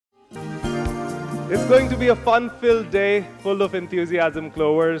It's going to be a fun-filled day, full of enthusiasm,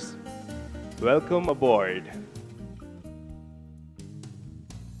 Clovers. Welcome aboard.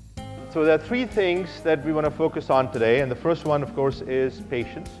 So there are three things that we want to focus on today, and the first one, of course, is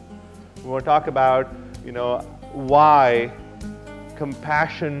patience. We want to talk about, why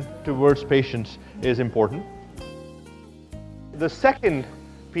compassion towards patients is important. The second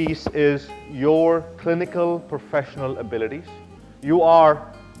piece is your clinical professional abilities. You are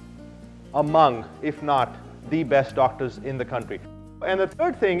among, if not the best doctors in the country. And the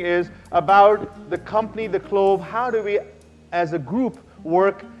third thing is about the company, the Clove. How do we, as a group,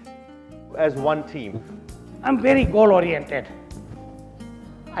 work as one team? I'm very goal-oriented.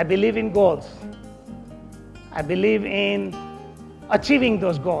 I believe in goals. I believe in achieving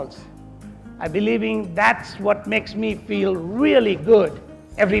those goals. I believe in that's what makes me feel really good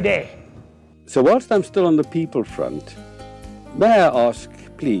every day. So whilst I'm still on the people front, may I ask,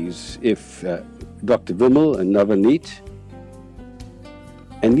 please, if Dr. Vimal and Navaneet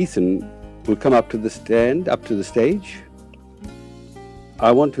and Nathan will come up to the stage.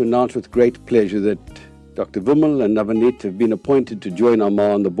 I want to announce with great pleasure that Dr. Vimal and Navaneet have been appointed to join Amar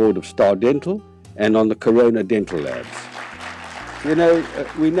on the board of Star Dental and on the Corona Dental Labs.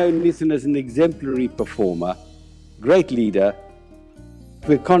 We know Nathan as an exemplary performer, great leader.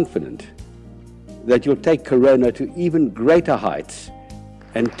 We're confident that you'll take Corona to even greater heights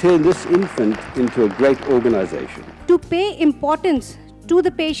and turn this infant into a great organization. To pay importance to the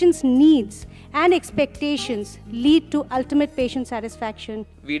patient's needs and expectations lead to ultimate patient satisfaction.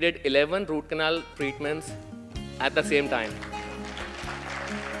 We did 11 root canal treatments at the same time.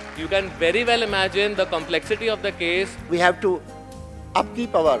 You can very well imagine the complexity of the case. We have to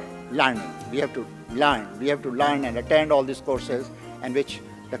upkeep our learning. We have to learn and attend all these courses, and which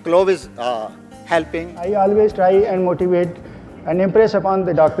the Clove is helping. I always try and motivate and impress upon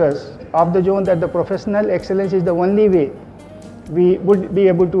the doctors of the zone that the professional excellence is the only way we would be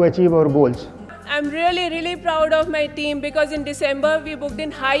able to achieve our goals. I'm really proud of my team because in December we booked in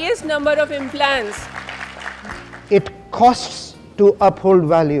highest number of implants. It costs to uphold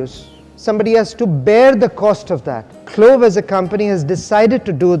values. Somebody has to bear the cost of that. Clove as a company has decided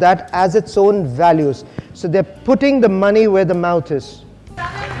to do that as its own values. So they're putting the money where the mouth is.